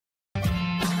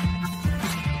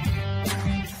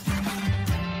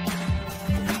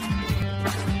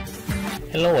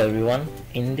Hello everyone,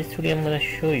 in this video I'm going to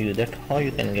show you that how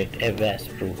you can get Avast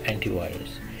Pro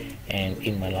Antivirus, and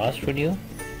in my last video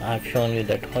I have shown you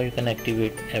that how you can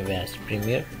activate Avast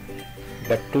Premier,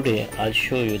 but today I'll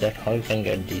show you that how you can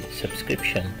get the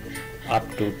subscription up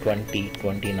to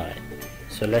 2029.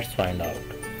 So let's find out.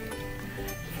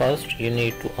 First you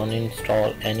need to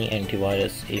uninstall any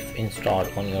antivirus if installed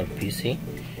on your PC,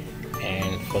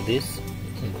 and for this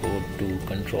go to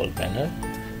Control Panel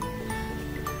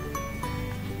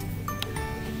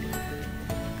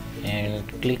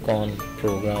and click on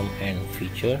Program and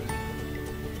Feature,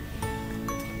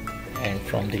 and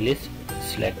from the list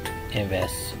select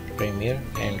Avast Premier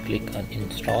and click on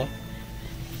Install.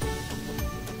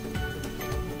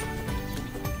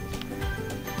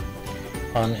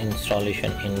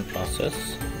 Uninstallation in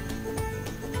process.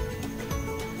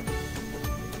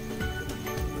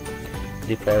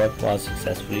 The product was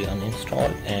successfully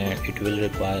uninstalled and it will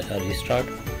require a restart,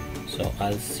 so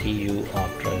I'll see you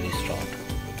after a restart.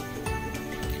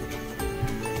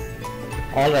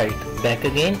 Alright, back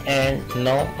again, and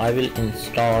now I will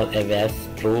install Avast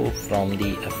Pro from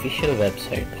the official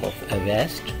website of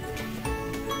Avast,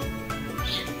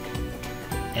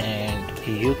 and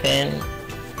you can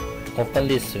open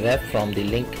this web from the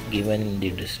link given in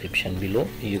the description below.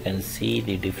 You can see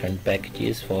the different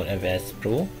packages for Avast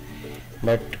Pro,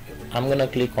 but I'm gonna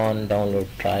click on download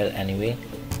trial anyway.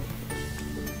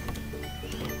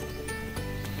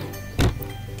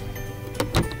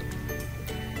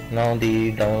 Now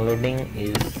the downloading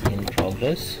is in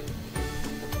progress.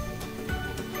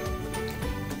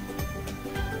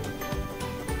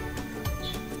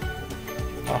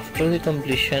 After the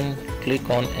completion, click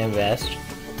on Avast.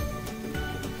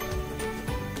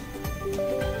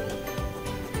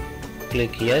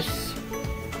 Click yes.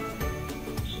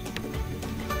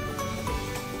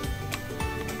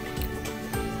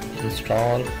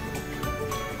 Install.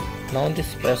 Now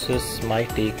this process might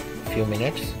take few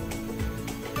minutes.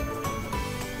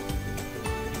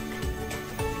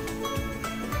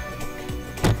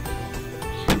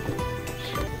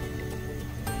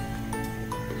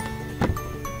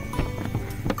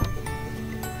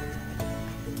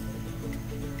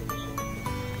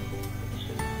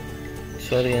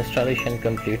 So the installation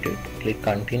completed. Click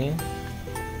continue.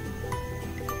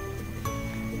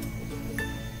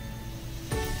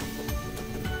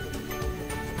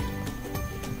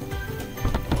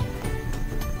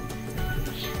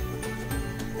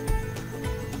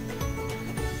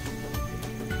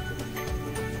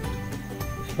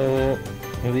 So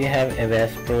we have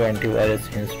Avast Pro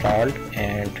Antivirus installed,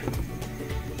 and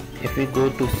if we go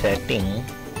to setting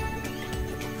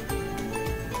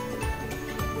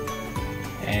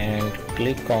and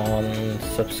click on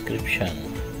subscription,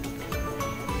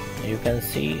 you can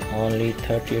see only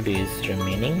 30 days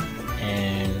remaining,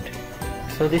 and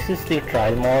so this is the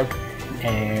trial mode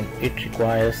and it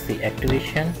requires the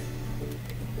activation,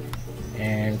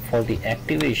 and for the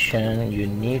activation you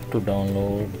need to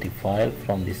download the file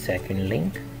from the second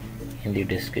link in the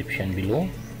description below,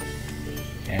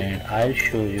 and I'll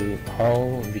show you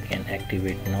how we can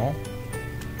activate now.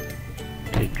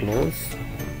 Click close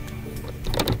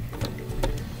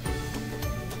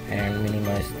and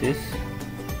minimize this.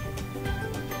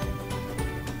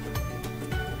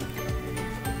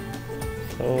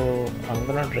 So I'm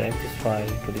gonna drag this file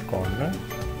to the corner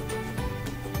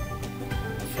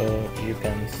so you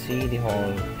can see the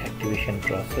whole activation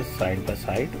process side by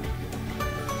side.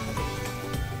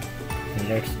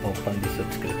 Let's open the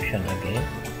subscription again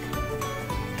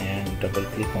and double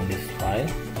click on this file,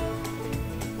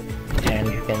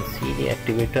 and you can see the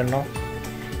activator now.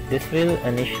 This will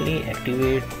initially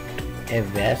activate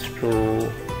Avast Pro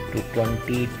to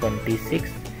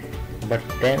 2026, but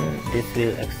then this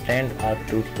will extend up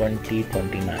to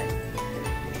 2029.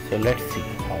 So let's see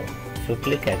how. So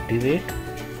click activate.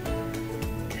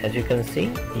 As you can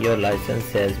see, your license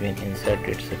has been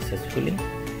inserted successfully.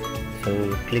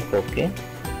 So click OK.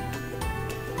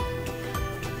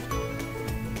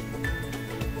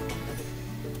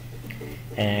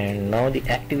 And now the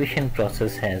activation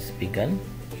process has begun.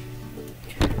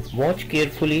 Watch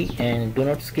carefully and do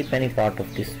not skip any part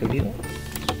of this video.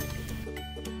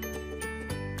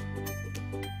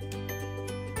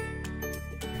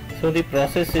 So the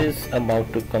process is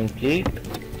about to complete,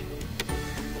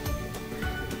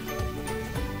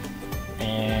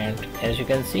 and as you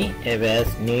can see,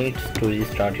 Avast needs to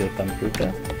restart your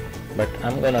computer, but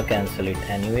I'm gonna cancel it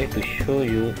anyway to show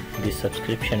you the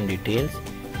subscription details.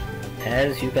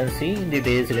 As you can see, the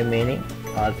days remaining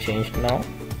are changed now.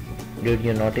 Did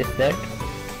you notice that?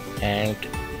 And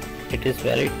it is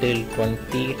valid till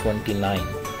 2029.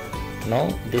 Now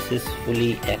this is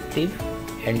fully active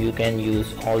and you can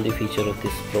use all the features of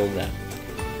this program.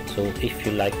 So if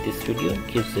you like this video,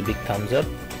 give a big thumbs up,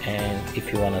 and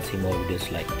if you wanna see more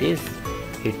videos like this,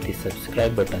 hit the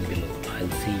subscribe button below. I'll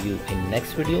see you in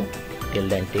next video. Till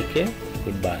then, take care.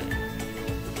 Goodbye.